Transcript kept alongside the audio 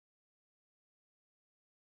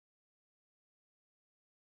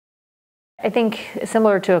I think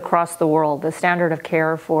similar to across the world, the standard of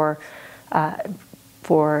care for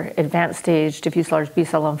advanced stage diffuse large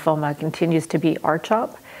B-cell lymphoma continues to be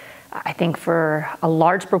R-CHOP. I think for a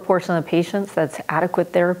large proportion of the patients, that's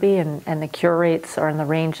adequate therapy, and the cure rates are in the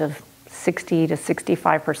range of 60 to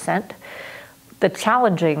 65%. The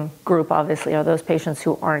challenging group, obviously, are those patients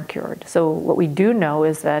who aren't cured. So what we do know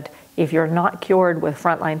is that if you're not cured with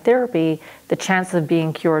frontline therapy, the chance of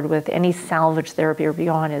being cured with any salvage therapy or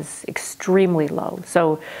beyond is extremely low.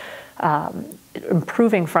 So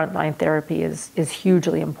improving frontline therapy is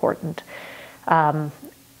hugely important.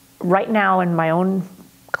 Right now in my own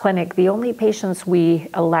clinic, the only patients we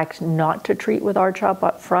elect not to treat with R-CHOP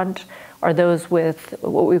up front are those with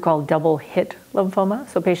what we call double hit lymphoma,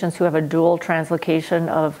 so patients who have a dual translocation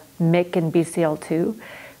of MYC and BCL2,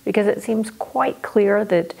 because it seems quite clear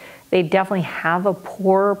that they definitely have a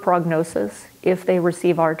poorer prognosis if they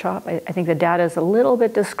receive R-CHOP. I think the data is a little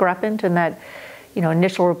bit discrepant in that,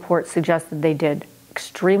 initial reports suggested they did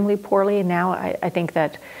extremely poorly. Now I think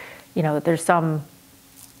that, there's some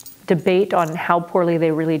debate on how poorly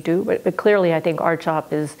they really do, but clearly I think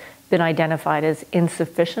R-CHOP has been identified as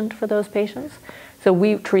insufficient for those patients. So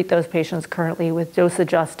we treat those patients currently with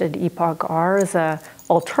dose-adjusted EPOC-R as an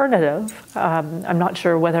alternative. I'm not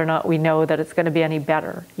sure whether or not we know that it's going to be any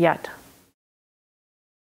better yet.